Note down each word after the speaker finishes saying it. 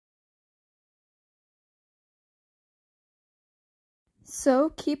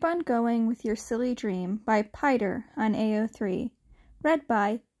So Keep On Going With Your Silly Dream by Piter on AO3. Read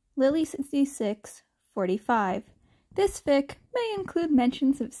by Lily6645. This fic may include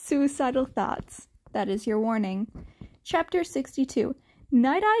mentions of suicidal thoughts. That is your warning. Chapter 62.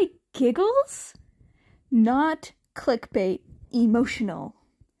 Night-Eye Giggles? Not clickbait. Emotional.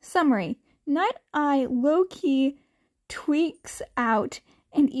 Summary. Night-Eye low-key tweaks out,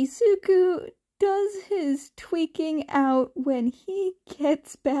 and Izuku does his tweaking out when he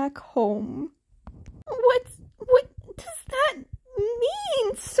gets back home. What does that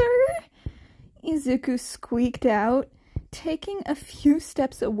mean, sir? Izuku squeaked out, taking a few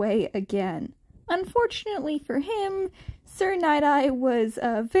steps away again. Unfortunately for him, Sir Night-Eye was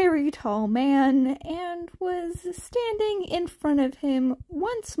a very tall man and was standing in front of him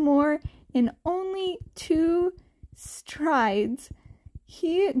once more in only 2 strides.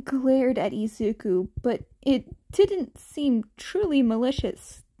 He glared at Izuku, but it didn't seem truly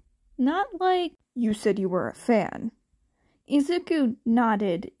malicious. Not like, "You said you were a fan." Izuku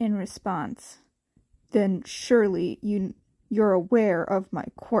nodded in response. "Then surely you're aware of my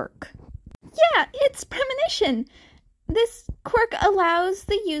quirk." "Yeah, it's premonition. This quirk allows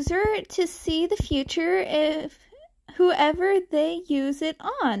the user to see the future if whoever they use it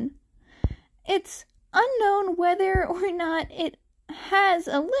on. It's unknown whether or not it has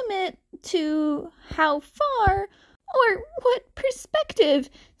a limit to how far or what perspective,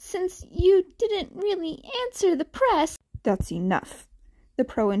 since you didn't really answer the press." "That's enough," the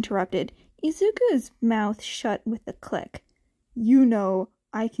pro interrupted, Izuku's mouth shut with a click. "You know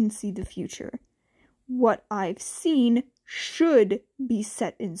I can see the future. What I've seen should be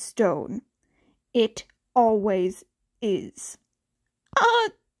set in stone. It always is."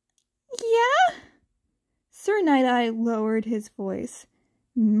 Yeah?" Sir Night-Eye lowered his voice,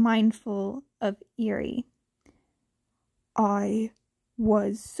 mindful of Eerie. "I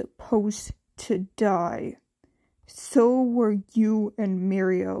was supposed to die. So were you and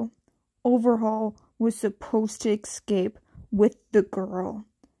Mirio. Overhaul was supposed to escape with the girl.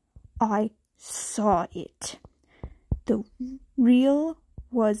 I saw it. The reel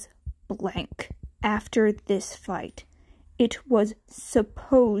was blank after this fight. It was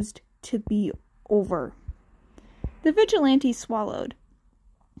supposed to be over." The vigilante swallowed.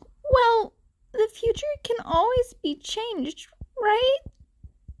 "Well, the future can always be changed, right?"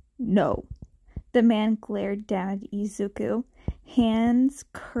 "No." The man glared down at Izuku, hands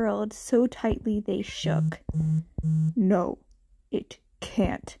curled so tightly they shook. "No, it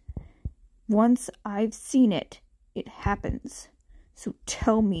can't. Once I've seen it, it happens. So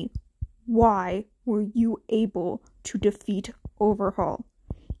tell me, why were you able to defeat Overhaul,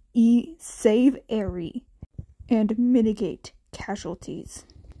 save Eri, and mitigate casualties?"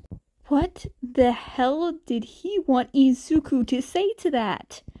 What the hell did he want Izuku to say to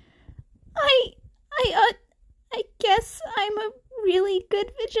that? I guess I'm a really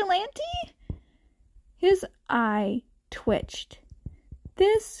good vigilante?" His eye twitched.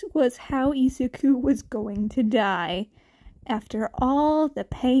 This was how Izuku was going to die. After all the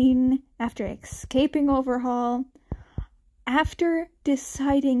pain, after escaping Overhaul, after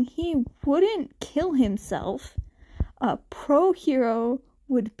deciding he wouldn't kill himself, a pro-hero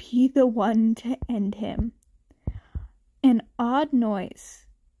would be the one to end him. An odd noise,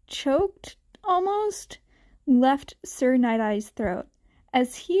 choked almost, left Sir Night-Eye's throat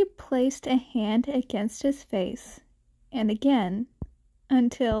as he placed a hand against his face, and again,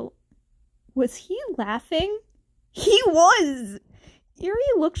 until... Was he laughing? He was!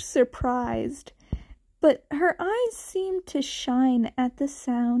 Eerie looked surprised, but her eyes seemed to shine at the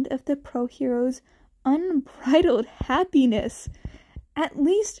sound of the pro-hero's unbridled happiness. At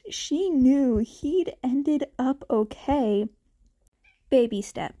least she knew he'd ended up okay. Baby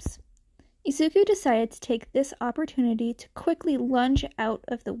steps. Izuku decided to take this opportunity to quickly lunge out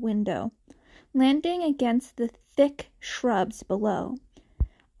of the window, landing against the thick shrubs below.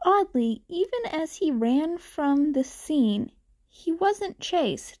 Oddly, even as he ran from the scene, he wasn't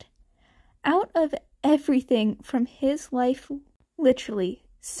chased. Out of everything from his life, literally,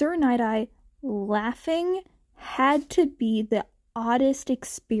 Sir Night-Eye laughing had to be the oddest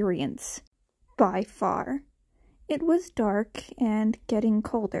experience, by far. It was dark and getting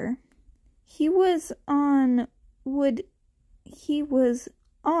colder. He was on wood. He was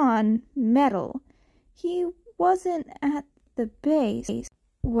on metal. He wasn't at the base.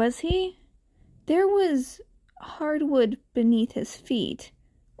 Was he? There was hardwood beneath his feet.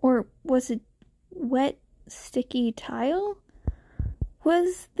 Or was it wet, sticky tile?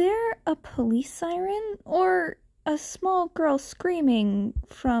 Was there a police siren? Or a small girl screaming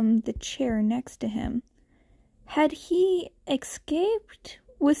from the chair next to him? Had he escaped?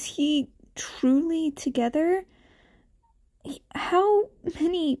 Was he truly together? How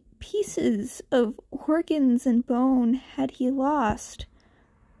many pieces of organs and bone had he lost?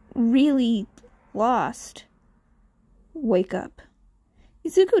 Really lost? Wake up.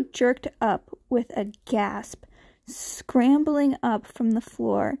 Izuku jerked up with a gasp, scrambling up from the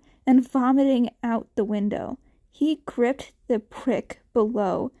floor and vomiting out the window. He gripped the brick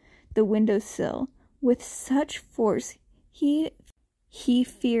below the windowsill with such force he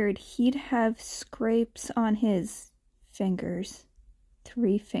feared he'd have scrapes on his fingers.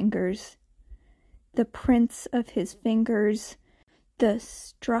 3 fingers. The prints of his fingers. The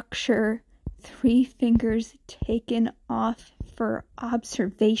structure. 3 fingers taken off for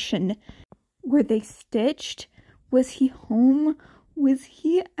observation. Were they stitched? Was he home? Was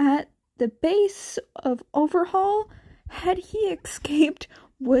he at the base of Overhaul? Had he escaped?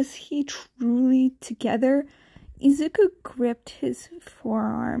 Was he truly together? Izuku gripped his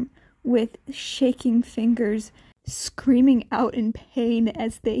forearm with shaking fingers, screaming out in pain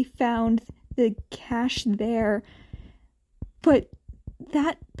as they found the cache there. But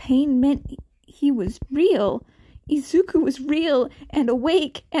that pain meant he was real. Izuku was real and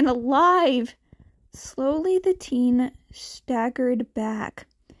awake and alive. Slowly the teen staggered back,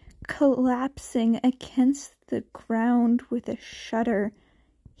 collapsing against the ground with a shudder.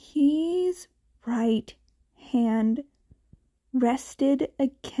 His right hand rested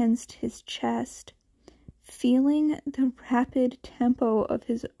against his chest, feeling the rapid tempo of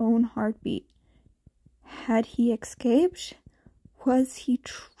his own heartbeat. Had he escaped? Was he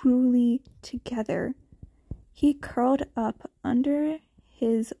truly together? He curled up under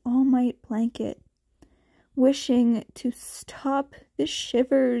his All Might blanket, wishing to stop the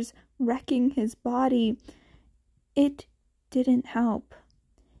shivers wrecking his body. It didn't help.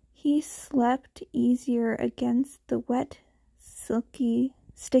 He slept easier against the wet, silky,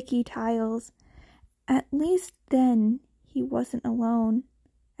 sticky tiles. At least then he wasn't alone.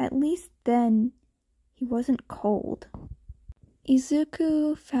 At least then he wasn't cold.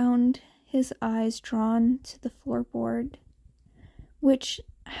 Izuku found his eyes drawn to the floorboard, which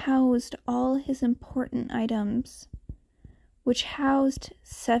housed all his important items, which housed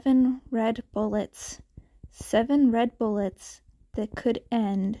 7 red bullets. 7 red bullets that could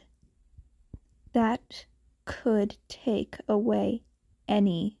end, that could take away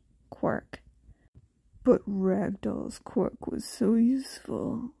any quirk. But Ragdoll's quirk was so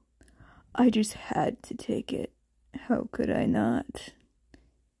useful. I just had to take it. How could I not?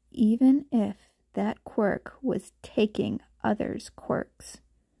 Even if that quirk was taking others' quirks,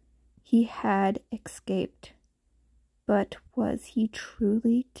 he had escaped. But was he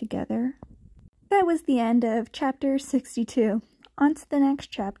truly together? That was the end of chapter 62. On to the next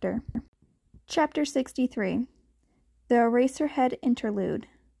chapter. Chapter 63. The Eraserhead Interlude.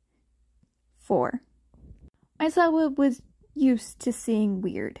 4. Aizawa was used to seeing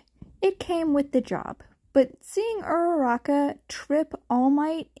weird. It came with the job. But seeing Uraraka trip All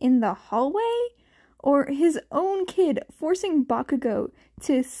Might in the hallway, or his own kid forcing Bakugo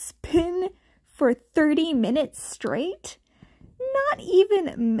to spin for 30 minutes straight, not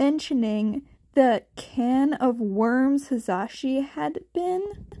even mentioning the can of worms Hisashi had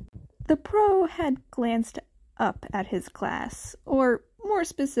been. The pro had glanced up at his class, or more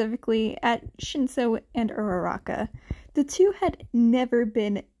specifically at Shinso and Uraraka. The two had never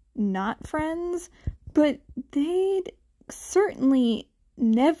been not friends, but they'd certainly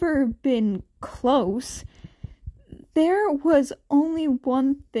never been close. There was only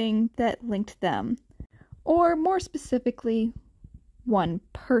one thing that linked them, or more specifically, one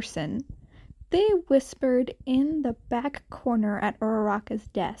person. They whispered in the back corner at Uraraka's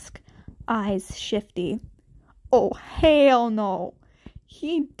desk, eyes shifty. Oh, hell no!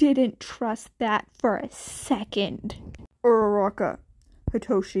 He didn't trust that for a second. Uraraka,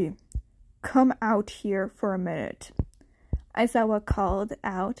 Hitoshi, come out here for a minute, Aizawa called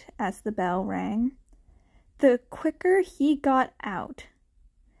out as the bell rang. The quicker he got out,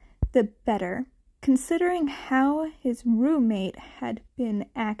 the better, considering how his roommate had been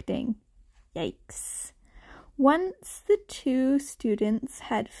acting. Yikes. Once the 2 students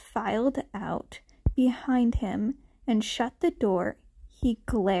had filed out behind him and shut the door, he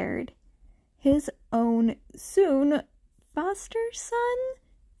glared. His own soon foster son?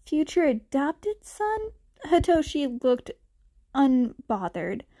 Future adopted son? Hitoshi looked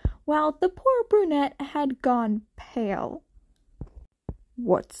unbothered, while the poor brunette had gone pale.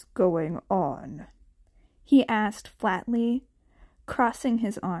 What's going on? He asked flatly, crossing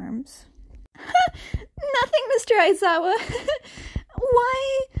his arms. Nothing, Mr. Aizawa.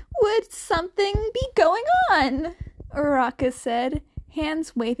 Why would something be going on, Uraka said,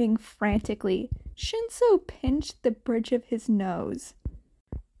 hands waving frantically. Shinso pinched the bridge of his nose.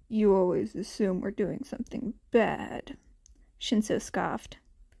 You always assume we're doing something bad, Shinso scoffed.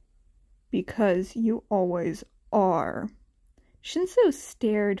 Because you always are. Shinso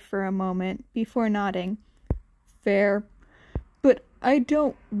stared for a moment before nodding. Fair. But I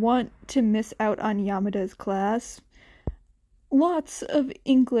don't want to miss out on Yamada's class. Lots of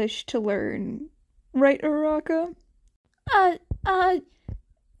English to learn. Right, Uraka?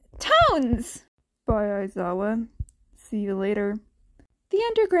 Tones! Bye, Aizawa. See you later. The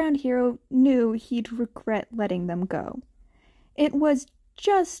underground hero knew he'd regret letting them go. It was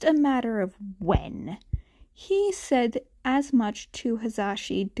just a matter of when. He said as much to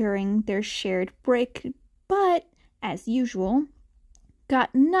Hazashi during their shared break, but, as usual,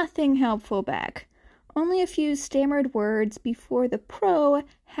 got nothing helpful back. Only a few stammered words before the pro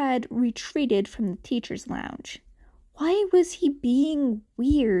had retreated from the teacher's lounge. Why was he being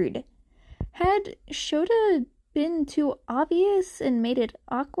weird? Had Shota been too obvious and made it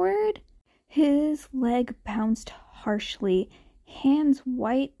awkward? His leg bounced harshly, hands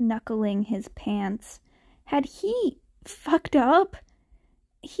white-knuckling his pants. Had he fucked up?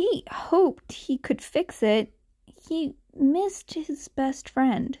 He hoped he could fix it. He missed his best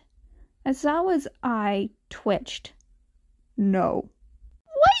friend. Aizawa's eye twitched. No.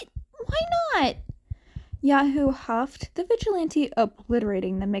 What? Why not? Yahoo huffed, the vigilante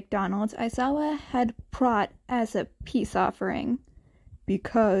obliterating the McDonald's Aizawa had brought as a peace offering.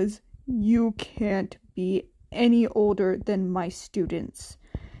 Because you can't be any older than my students.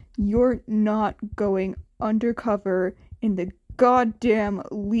 You're not going undercover in the goddamn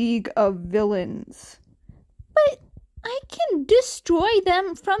League of Villains. But I can destroy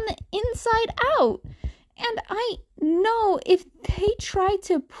them from the inside out. And I know if they try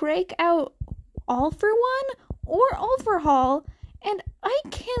to break out All for One or Overhaul, and I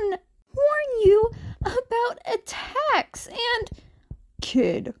can warn you about attacks and...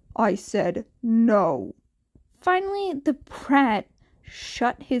 Kid, I said no. Finally, the brat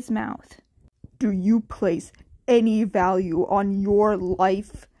shut his mouth. Do you place any value on your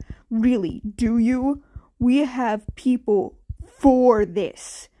life? Really, do you? We have people for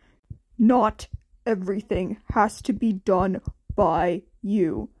this. Not everything has to be done by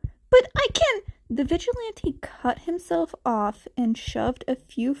you. But I can... The vigilante cut himself off and shoved a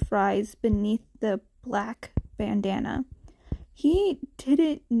few fries beneath the black bandana. He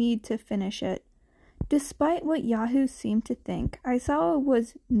didn't need to finish it. Despite what Yahoo seemed to think, Aizawa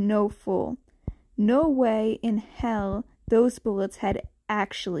was no fool. No way in hell those bullets had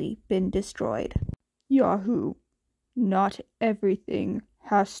actually been destroyed. Yahoo, not everything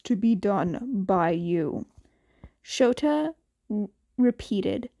has to be done by you. Shota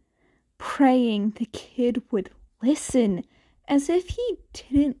repeated, praying the kid would listen, as if he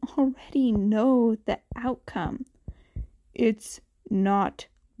didn't already know the outcome. It's not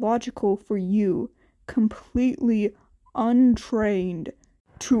logical for you, completely untrained,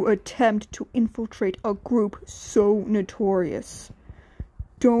 to attempt to infiltrate a group so notorious.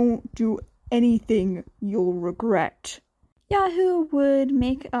 Don't do anything you'll regret. Yahoo would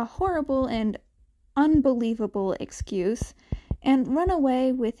make a horrible and unbelievable excuse and run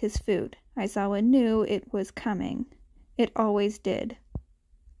away with his food. Aizawa knew it was coming. It always did.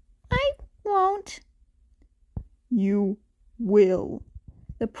 I won't. You will.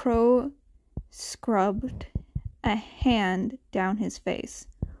 The pro scrubbed a hand down his face.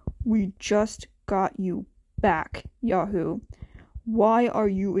 We just got you back, Yahoo. Why are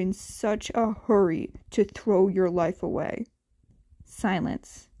you in such a hurry to throw your life away?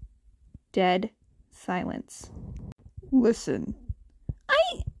 Silence. Dead silence. Listen.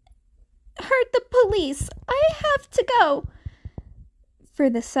 I heard the police. I have to go. For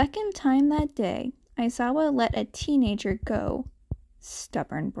the second time that day, Aizawa let a teenager go.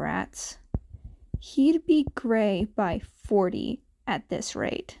 Stubborn brats. He'd be gray by 40 at this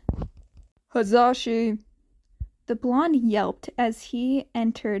rate. Hazashi! The blonde yelped as he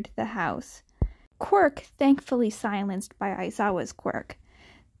entered the house. Quirk thankfully silenced by Aizawa's quirk.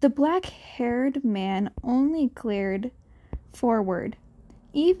 The black-haired man only glared forward,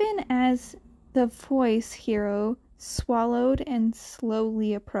 even as the voice hero swallowed and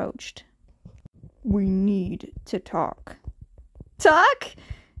slowly approached. We need to talk. Talk?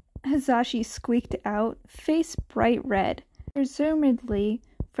 Hazashi squeaked out, face bright red, presumably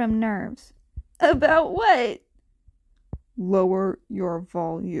from nerves. About what? Lower your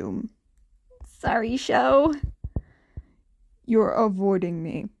volume. Sorry, Sho. You're avoiding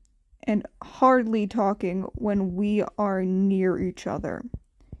me, and hardly talking when we are near each other.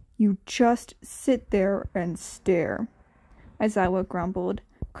 You just sit there and stare, Aizawa grumbled,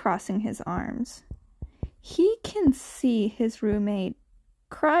 crossing his arms. He can see his roommate,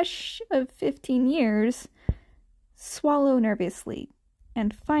 crush of 15 years, swallow nervously,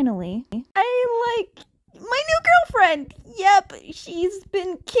 and finally, I like my new girlfriend! Yep, she's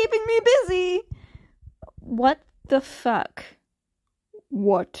been keeping me busy! What the fuck?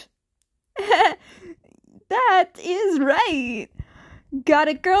 What? That is right! Got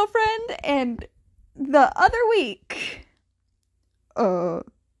a girlfriend, and the other week.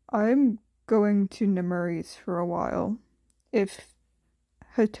 I'm going to Nemuri's for a while, if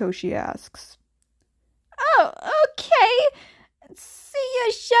Hitoshi asks. Oh, okay! See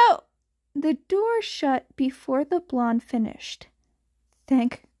ya, show! The door shut before the blonde finished.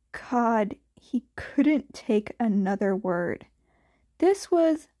 Thank God he couldn't take another word. This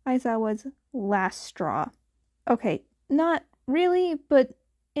was Aizawa's last straw. Okay, not really, but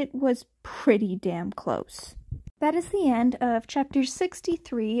it was pretty damn close. That is the end of chapter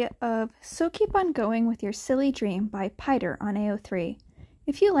 63 of So Keep On Going With Your Silly Dream by Piter on AO3.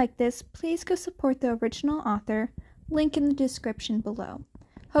 If you like this, please go support the original author, link in the description below.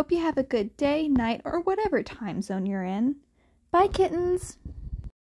 Hope you have a good day, night, or whatever time zone you're in. Bye, kittens!